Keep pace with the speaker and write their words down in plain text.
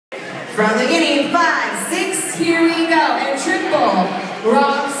From the beginning, 5, 6, here we go, and triple,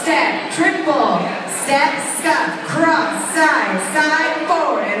 wrong step, triple, step, scuff, cross, side, side,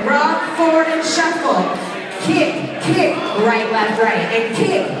 forward, and rock, forward, and shuffle, kick, kick, right, and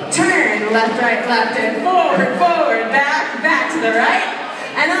kick, turn, left, and forward, forward, back, back to the right,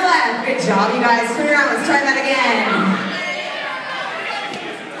 and the left. Good job, you guys. Turn around, let's try that again.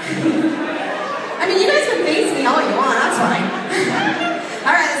 I mean, you guys can face me all you want, that's fine.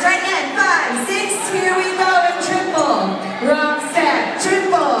 Alright, let's try it again. 5, 6, here we go, and triple. Wrong step,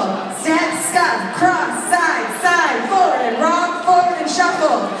 triple. Step, scuff, cross, side, side, forward, and rock, forward, and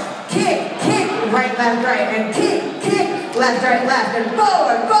shuffle. Kick, kick, right, and kick, kick, left, and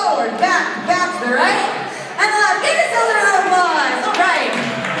forward, forward, back, back to the right.